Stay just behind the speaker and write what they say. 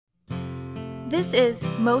This is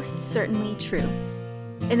most certainly true.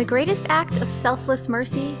 In the greatest act of selfless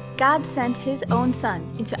mercy, God sent His own Son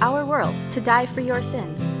into our world to die for your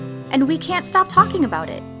sins, and we can't stop talking about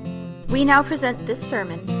it. We now present this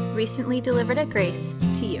sermon, recently delivered at Grace,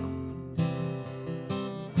 to you.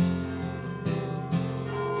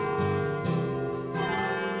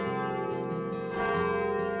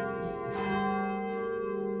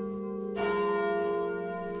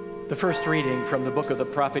 The first reading from the book of the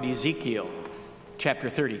prophet Ezekiel,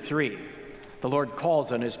 chapter 33. The Lord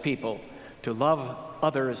calls on His people to love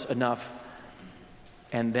others enough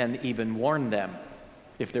and then even warn them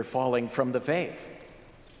if they're falling from the faith.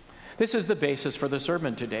 This is the basis for the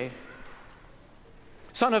sermon today.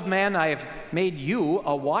 Son of man, I have made you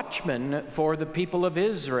a watchman for the people of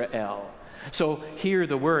Israel. So hear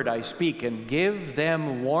the word I speak and give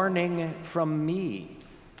them warning from me.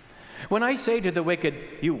 When I say to the wicked,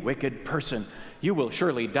 you wicked person, you will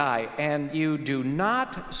surely die, and you do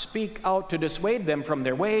not speak out to dissuade them from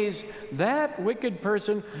their ways, that wicked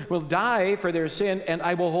person will die for their sin, and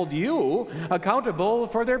I will hold you accountable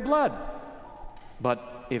for their blood.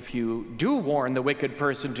 But if you do warn the wicked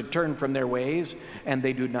person to turn from their ways, and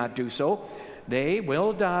they do not do so, they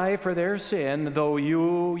will die for their sin, though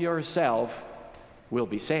you yourself will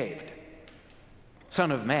be saved.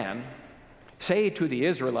 Son of man, say to the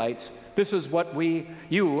Israelites, this is what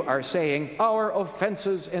you are saying, our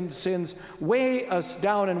offenses and sins weigh us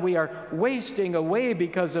down and we are wasting away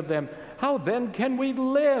because of them. How then can we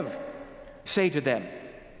live? Say to them,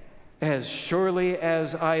 as surely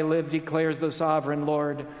as I live, declares the sovereign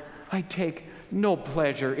Lord, I take no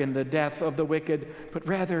pleasure in the death of the wicked, but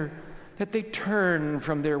rather that they turn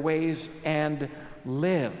from their ways and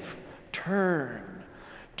live. Turn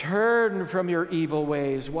from your evil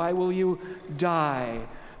ways. Why will you die,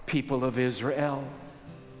 people of Israel?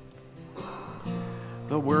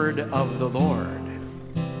 The word of the Lord.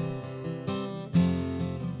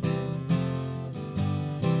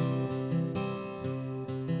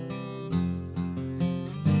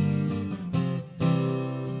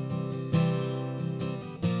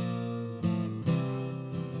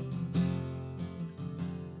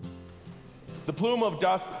 The plume of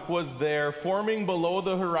dust was there, forming below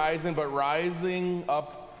the horizon, but rising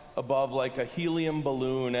up above like a helium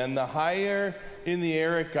balloon. And the higher in the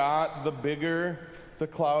air it got, the bigger the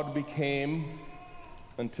cloud became,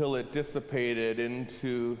 until it dissipated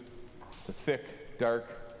into the thick,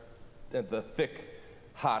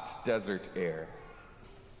 hot desert air.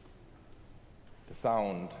 The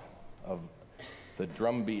sound of the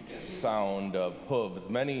drumbeat sound of hooves.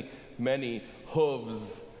 Many, many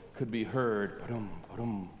hooves could be heard. Padum,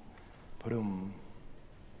 padum, padum.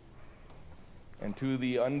 And to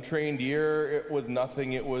the untrained ear, it was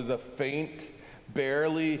nothing. It was a faint,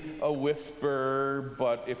 barely a whisper.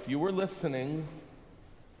 But if you were listening,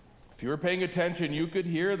 if you were paying attention, you could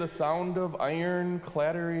hear the sound of iron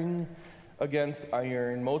clattering against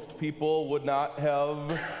iron. Most people would not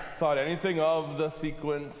have thought anything of the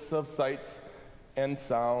sequence of sights and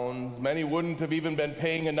sounds. Many wouldn't have even been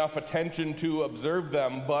paying enough attention to observe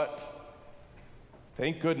them, but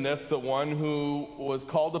thank goodness the one who was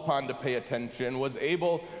called upon to pay attention was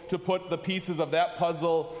able to put the pieces of that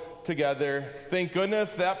puzzle together. Thank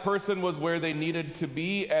goodness that person was where they needed to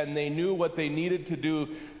be and they knew what they needed to do.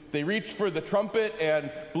 They reached for the trumpet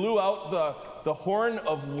and blew out the horn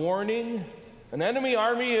of warning. An enemy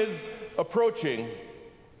army is approaching.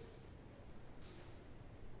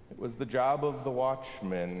 It was the job of the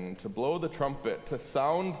watchman to blow the trumpet, to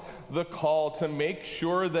sound the call, to make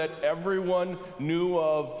sure that everyone knew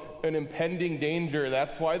of an impending danger.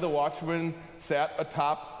 That's why the watchman sat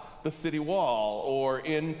atop the city wall or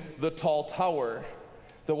in the tall tower.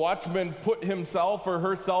 The watchman put himself or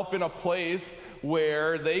herself in a place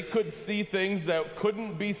where they could see things that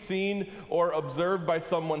couldn't be seen or observed by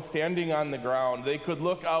someone standing on the ground. They could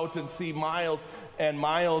look out and see miles and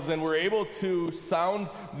miles, and were able to sound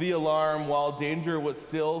the alarm while danger was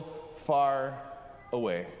still far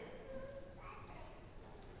away.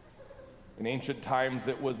 In ancient times,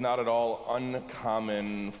 it was not at all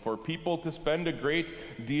uncommon for people to spend a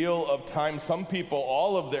great deal of time, some people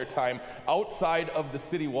all of their time, outside of the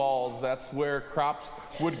city walls. That's where crops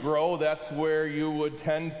would grow. That's where you would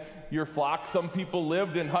tend your flock. Some people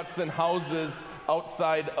lived in huts and houses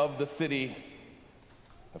outside of the city.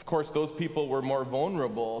 Of course, those people were more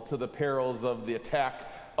vulnerable to the perils of the attack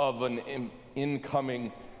of an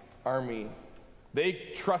incoming army. They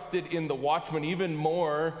trusted in the watchman even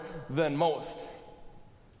more than most.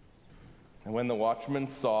 And when the watchman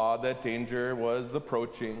saw that danger was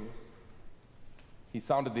approaching, he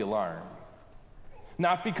sounded the alarm.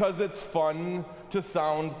 Not because it's fun to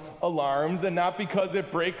sound alarms, and not because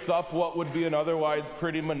it breaks up what would be an otherwise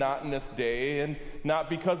pretty monotonous day, and not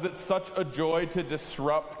because it's such a joy to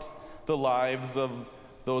disrupt the lives of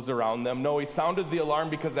those around them. No, he sounded the alarm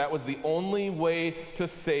because that was the only way to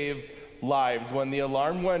save lives. When the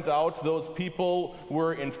alarm went out, those people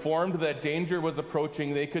were informed that danger was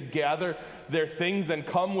approaching. They could gather their things and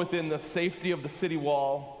come within the safety of the city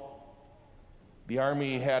wall. The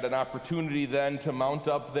army had an opportunity then to mount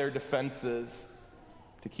up their defenses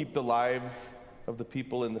to keep the lives of the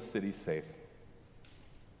people in the city safe.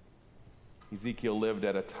 Ezekiel lived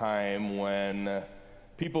at a time when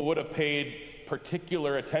people would have paid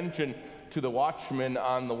particular attention to the watchman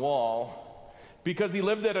on the wall, because he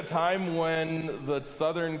lived at a time when the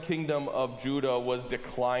southern kingdom of Judah was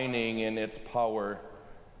declining in its power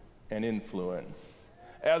and influence.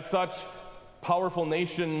 As such, powerful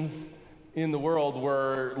nations in the world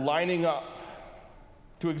were lining up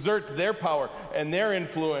to exert their power and their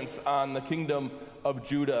influence on the kingdom of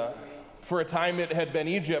Judah. For a time, it had been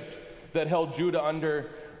Egypt that held Judah under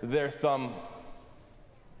their thumb,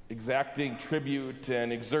 exacting tribute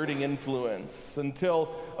and exerting influence,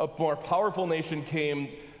 until a more powerful nation came,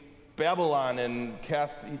 Babylon, and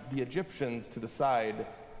cast the Egyptians to the side.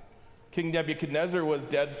 King Nebuchadnezzar was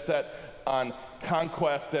dead set on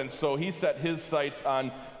conquest, and so he set his sights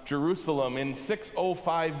on Jerusalem. In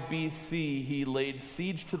 605 BC, he laid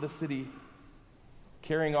siege to the city,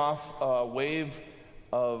 carrying off a wave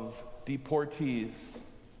of deportees,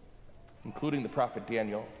 including the prophet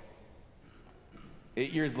Daniel.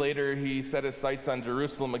 8 years later, he set his sights on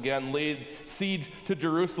Jerusalem again, laid siege to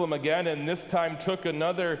Jerusalem again, and this time took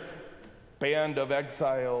another band of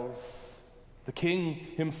exiles. The king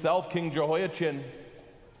himself, King Jehoiachin,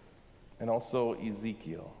 and also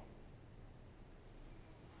Ezekiel.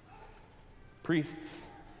 Priests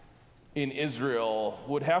in Israel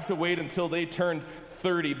would have to wait until they turned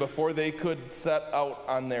 30 before they could set out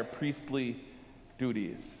on their priestly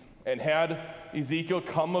duties. And had Ezekiel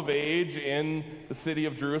come of age in the city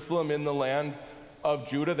of Jerusalem, in the land of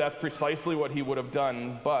Judah, that's precisely what he would have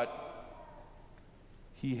done. But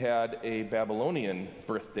he had a Babylonian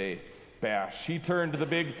birthday bash. He turned the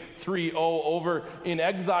big 3-0 over in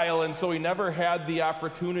exile, and so he never had the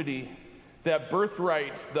opportunity. That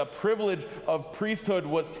birthright, the privilege of priesthood,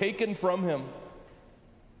 was taken from him.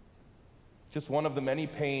 Just one of the many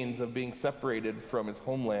pains of being separated from his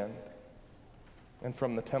homeland and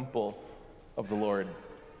from the temple of the Lord.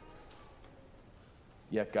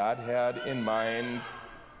 Yet God had in mind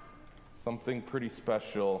something pretty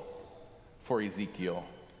special for Ezekiel.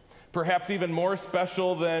 Perhaps even more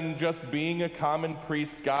special than just being a common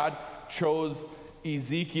priest, God chose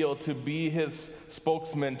Ezekiel to be his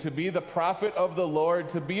spokesman, to be the prophet of the Lord,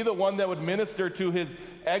 to be the one that would minister to his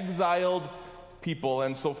exiled people.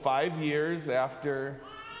 And so 5 years after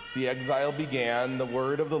the exile began, the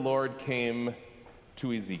word of the Lord came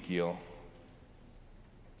to Ezekiel.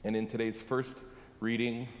 And in today's first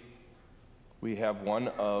reading, we have one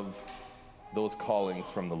of those callings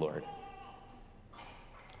from the Lord.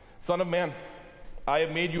 Son of man, I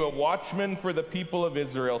have made you a watchman for the people of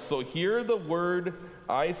Israel, so hear the word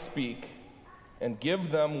I speak and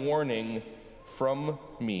give them warning from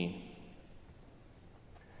me.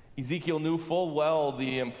 Ezekiel knew full well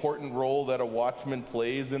the important role that a watchman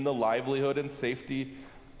plays in the livelihood and safety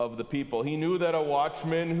of the people. He knew that a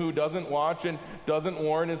watchman who doesn't watch and doesn't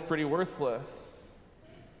warn is pretty worthless,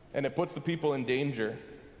 and it puts the people in danger.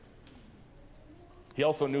 He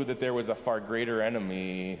also knew that there was a far greater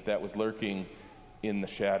enemy that was lurking in the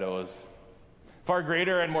shadows. Far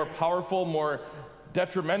greater and more powerful, more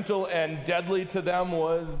detrimental and deadly to them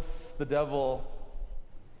was the devil,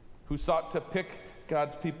 who sought to pick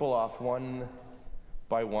God's people off one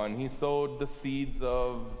by one. He sowed the seeds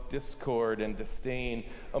of discord and disdain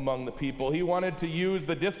among the people. He wanted to use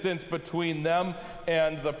the distance between them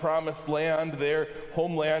and the promised land, their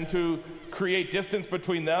homeland, to create distance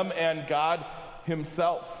between them and God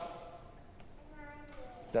himself.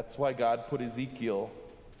 That's why God put Ezekiel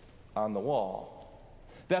on the wall.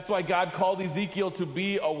 That's why God called Ezekiel to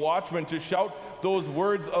be a watchman, to shout those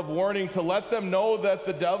words of warning, to let them know that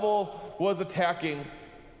the devil was attacking,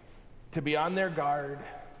 to be on their guard,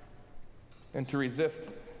 and to resist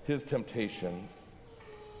his temptations.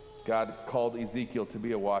 God called Ezekiel to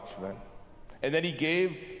be a watchman. And then he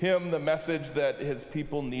gave him the message that his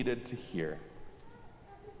people needed to hear.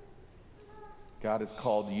 God has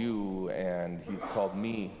called you, and he's called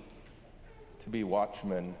me to be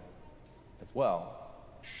watchmen as well.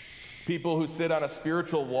 People who sit on a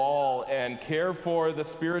spiritual wall and care for the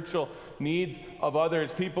spiritual needs of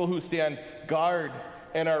others. People who stand guard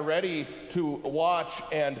and are ready to watch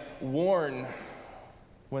and warn.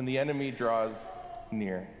 when the enemy draws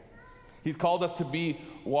near. He's called us to be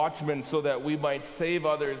watchmen so that we might save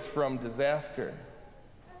others from disaster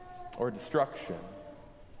or destruction.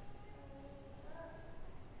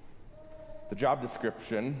 The job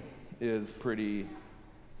description is pretty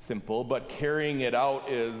simple, but carrying it out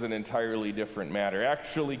is an entirely different matter.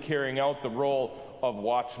 Actually carrying out the role of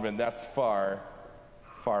watchman, that's far,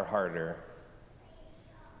 far harder.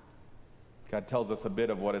 God tells us a bit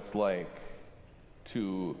of what it's like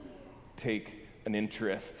to take an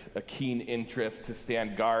interest, a keen interest, to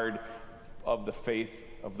stand guard of the faith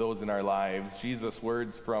of those in our lives. Jesus'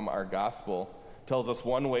 words from our gospel tells us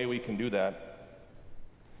one way we can do that.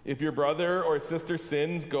 If your brother or sister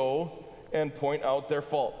sins, go and point out their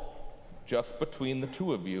fault, just between the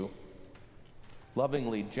two of you.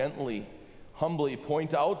 Lovingly, gently, humbly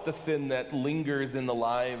point out the sin that lingers in the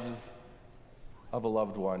lives of a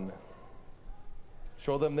loved one.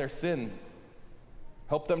 Show them their sin.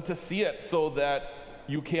 Help them to see it so that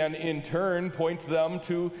you can in turn point them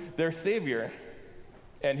to their Savior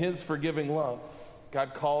and His forgiving love.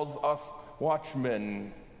 God calls us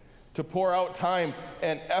watchmen to pour out time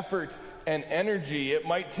and effort and energy. It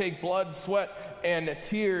might take blood, sweat, and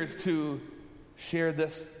tears to share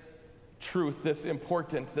this truth, this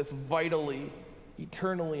important, this vitally,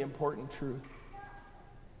 eternally important truth.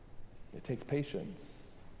 It takes patience,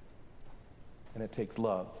 and it takes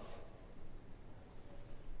love.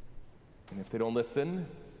 And if they don't listen,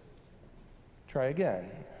 try again.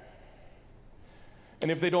 And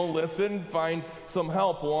if they don't listen, find some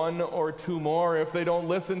help, one or two more. If they don't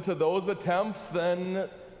listen to those attempts, then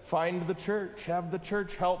find the church. Have the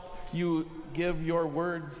church help you give your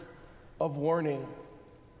words of warning.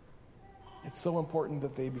 It's so important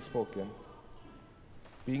that they be spoken.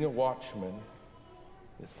 Being a watchman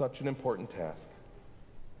is such an important task.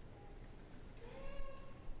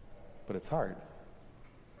 But it's hard.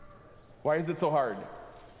 Why is it so hard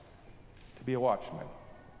to be a watchman?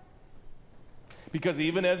 Because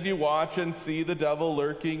even as you watch and see the devil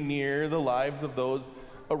lurking near the lives of those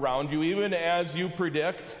around you, even as you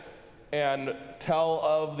predict and tell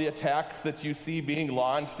of the attacks that you see being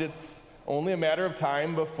launched, it's only a matter of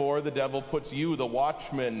time before the devil puts you, the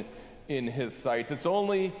watchman, in his sights. It's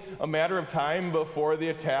only a matter of time before the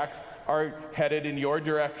attacks are headed in your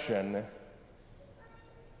direction.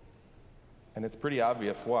 And it's pretty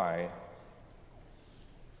obvious why.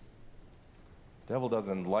 The devil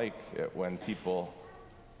doesn't like it when people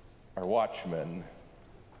are watchmen.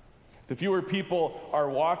 The fewer people are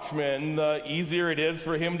watchmen, the easier it is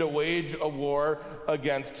for him to wage a war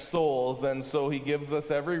against souls. And so he gives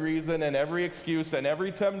us every reason and every excuse and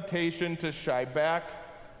every temptation to shy back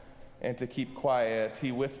and to keep quiet.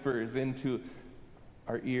 He whispers into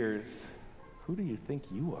our ears, "Who do you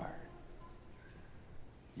think you are?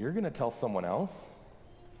 You're going to tell someone else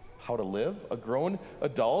how to live? A grown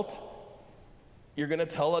adult? You're going to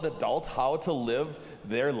tell an adult how to live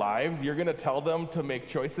their lives? You're going to tell them to make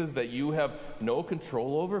choices that you have no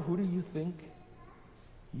control over? Who do you think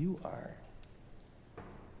you are?"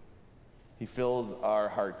 He fills our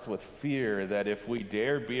hearts with fear that if we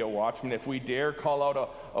dare be a watchman, if we dare call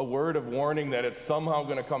out a word of warning, that it's somehow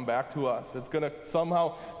going to come back to us. It's going to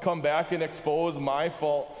somehow come back and expose my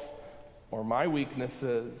faults or my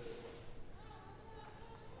weaknesses.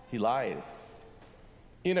 He lies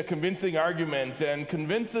in a convincing argument and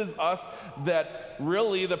convinces us that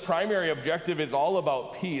really the primary objective is all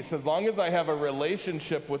about peace. As long as I have a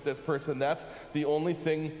relationship with this person, that's the only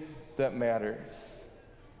thing that matters.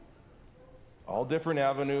 All different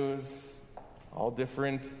avenues, all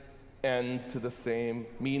different ends to the same,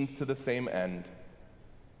 means to the same end.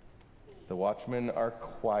 The watchmen are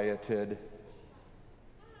quieted,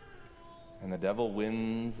 and the devil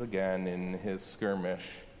wins again in his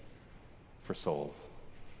skirmish for souls.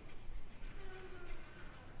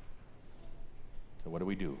 So what do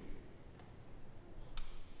we do?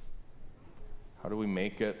 How do we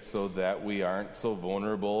make it so that we aren't so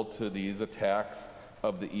vulnerable to these attacks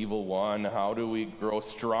of the evil one? How do we grow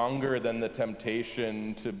stronger than the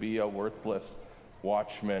temptation to be a worthless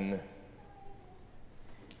watchman? It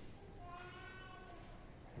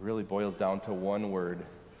really boils down to one word: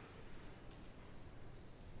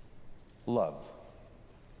 love.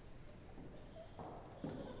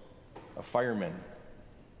 A fireman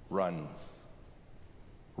runs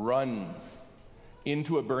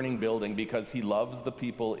into a burning building because he loves the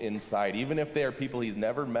people inside. Even if they are people he's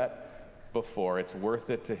never met before, it's worth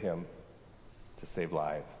it to him to save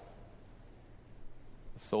lives.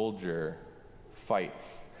 A soldier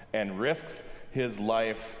fights and risks his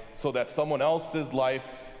life so that someone else's life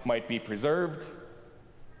might be preserved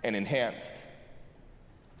and enhanced.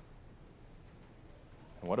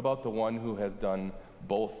 And what about the one who has done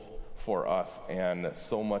both for us and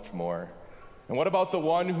so much more? And what about the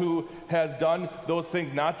one who has done those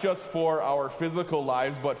things not just for our physical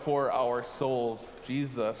lives, but for our souls?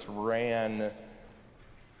 Jesus ran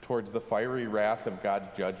towards the fiery wrath of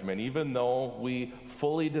God's judgment, even though we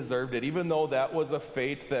fully deserved it, even though that was a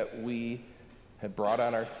fate that we had brought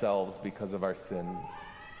on ourselves because of our sins.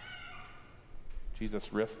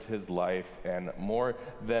 Jesus risked his life, and more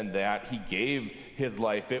than that, he gave his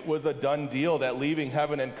life. It was a done deal that leaving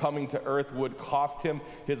heaven and coming to earth would cost him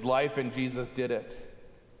his life, and Jesus did it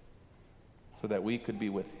so that we could be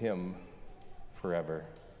with him forever.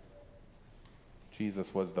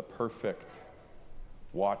 Jesus was the perfect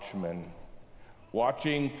watchman,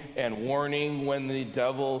 watching and warning when the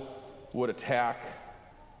devil would attack.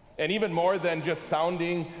 And even more than just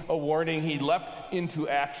sounding a warning, he leapt into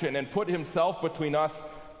action and put himself between us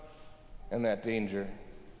and that danger.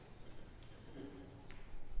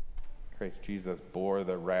 Christ Jesus bore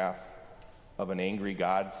the wrath of an angry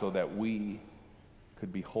God so that we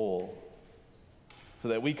could be whole, so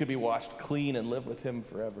that we could be washed clean and live with him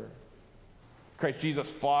forever. Christ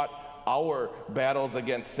Jesus fought our battles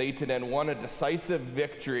against Satan and won a decisive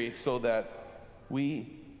victory so that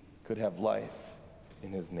we could have life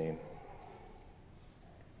in his name.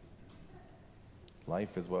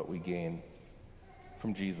 Life is what we gain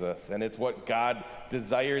from Jesus, and it's what God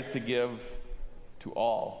desires to give to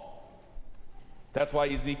all. That's why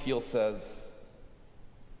Ezekiel says,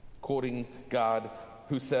 quoting God,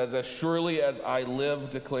 who says, "As surely as I live,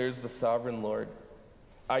 declares the sovereign Lord,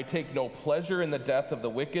 I take no pleasure in the death of the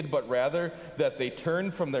wicked, but rather that they turn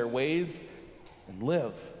from their ways and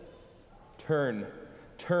live." Turn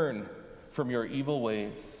from your evil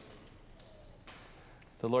ways.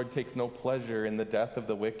 The Lord takes no pleasure in the death of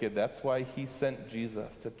the wicked. That's why he sent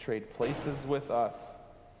Jesus to trade places with us,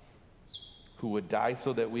 who would die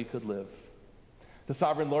so that we could live. The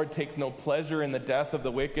sovereign Lord takes no pleasure in the death of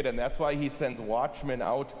the wicked, and that's why he sends watchmen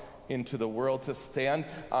out into the world to stand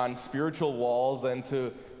on spiritual walls and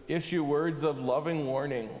to issue words of loving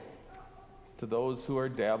warning to those who are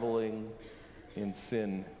dabbling in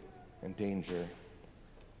sin and danger.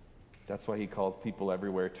 That's why he calls people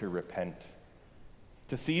everywhere to repent,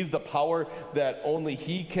 to seize the power that only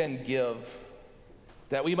he can give,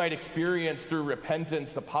 that we might experience through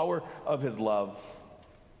repentance the power of his love.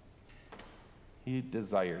 He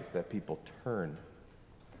desires that people turn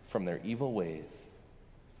from their evil ways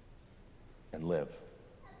and live.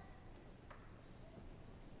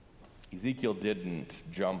 Ezekiel didn't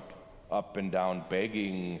jump up and down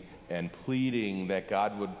begging and pleading that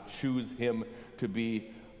God would choose him to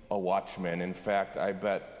be a watchman. In fact, I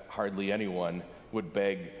bet hardly anyone would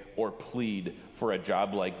beg or plead for a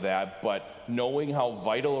job like that, but knowing how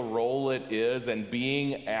vital a role it is and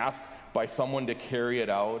being asked by someone to carry it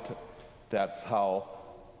out, that's how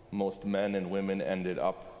most men and women ended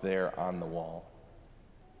up there on the wall.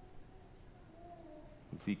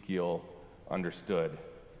 Ezekiel understood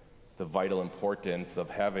the vital importance of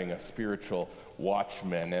having a spiritual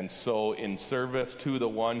watchman, and so in service to the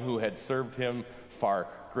one who had served him far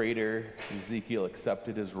greater, Ezekiel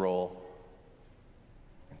accepted his role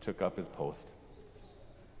and took up his post.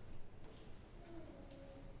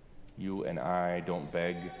 You and I don't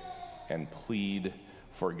beg and plead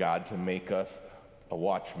for God to make us a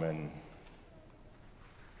watchman.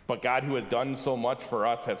 But God, who has done so much for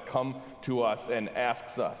us, has come to us and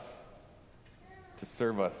asks us to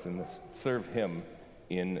serve him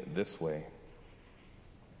in this way.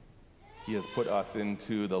 He has put us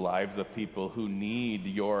into the lives of people who need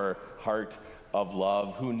your heart of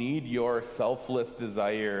love, who need your selfless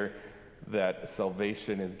desire that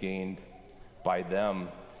salvation is gained by them.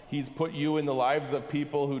 He's put you in the lives of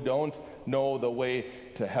people who don't know the way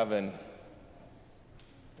to heaven,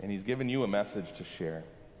 and he's given you a message to share.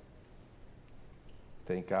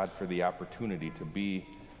 Thank God for the opportunity to be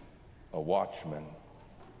a watchman.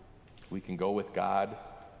 We can go with God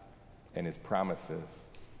and his promises.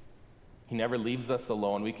 He never leaves us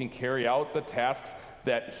alone. We can carry out the tasks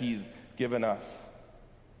that he's given us,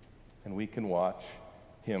 and we can watch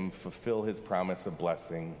him fulfill his promise of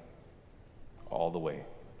blessing all the way.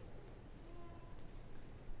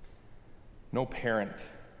 No parent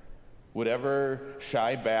would ever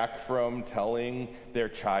shy back from telling their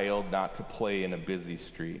child not to play in a busy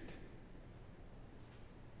street.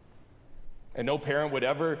 And no parent would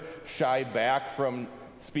ever shy back from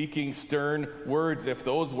speaking stern words if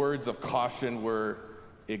those words of caution were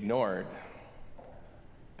ignored.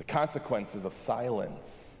 The consequences of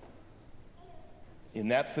silence, in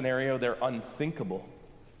that scenario, they're unthinkable.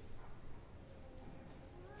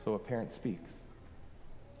 So a parent speaks.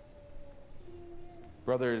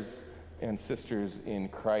 brothers and sisters in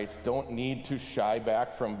Christ don't need to shy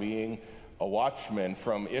back from being a watchman,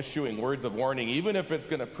 from issuing words of warning, even if it's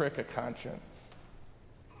going to prick a conscience.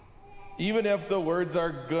 Even if the words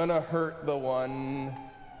are going to hurt the one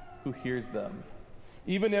who hears them.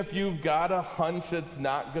 Even if you've got a hunch it's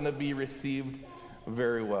not going to be received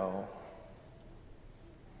very well.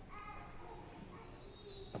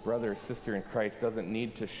 A brother or sister in Christ doesn't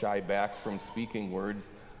need to shy back from speaking words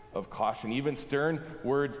of caution, even stern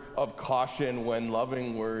words of caution when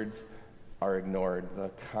loving words are ignored. The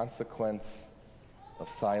consequence of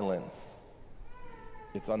silence,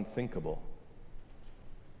 it's unthinkable.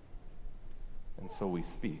 And so we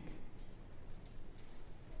speak.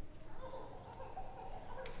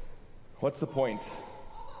 What's the point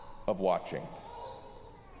of watching?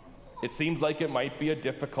 It seems like it might be a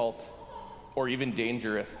difficult or even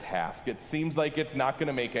dangerous task. It seems like it's not going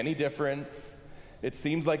to make any difference. It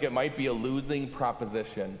seems like it might be a losing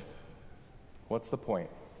proposition. What's the point?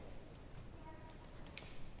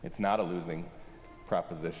 It's not a losing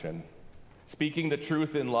proposition. Speaking the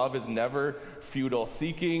truth in love is never futile.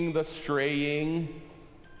 Seeking the straying,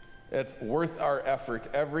 it's worth our effort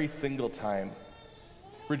every single time.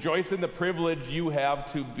 Rejoice in the privilege you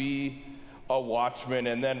have to be a watchman,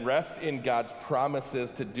 and then rest in God's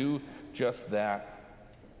promises to do just that.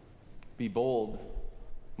 Be bold,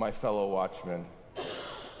 my fellow watchmen,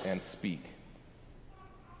 and speak.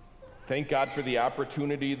 Thank God for the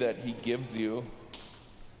opportunity that He gives you.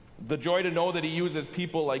 The joy to know that He uses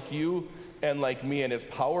people like you and like me and His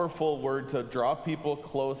powerful word to draw people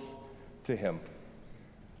close to Him.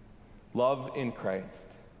 Love in Christ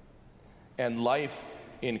and life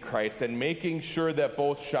in Christ, and making sure that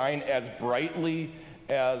both shine as brightly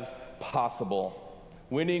as possible.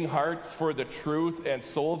 Winning hearts for the truth and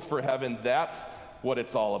souls for heaven, that's what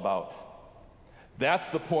it's all about. That's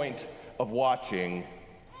the point of watching.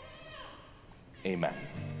 Amen.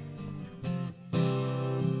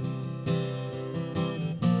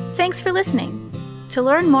 Thanks for listening. To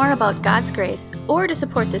learn more about God's grace or to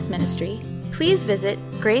support this ministry, please visit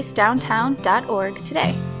gracedowntown.org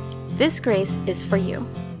today. This grace is for you.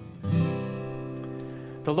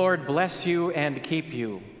 The Lord bless you and keep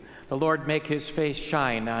you. The Lord make His face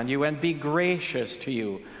shine on you and be gracious to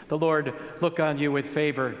you. The Lord look on you with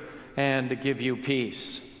favor and give you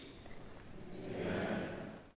peace.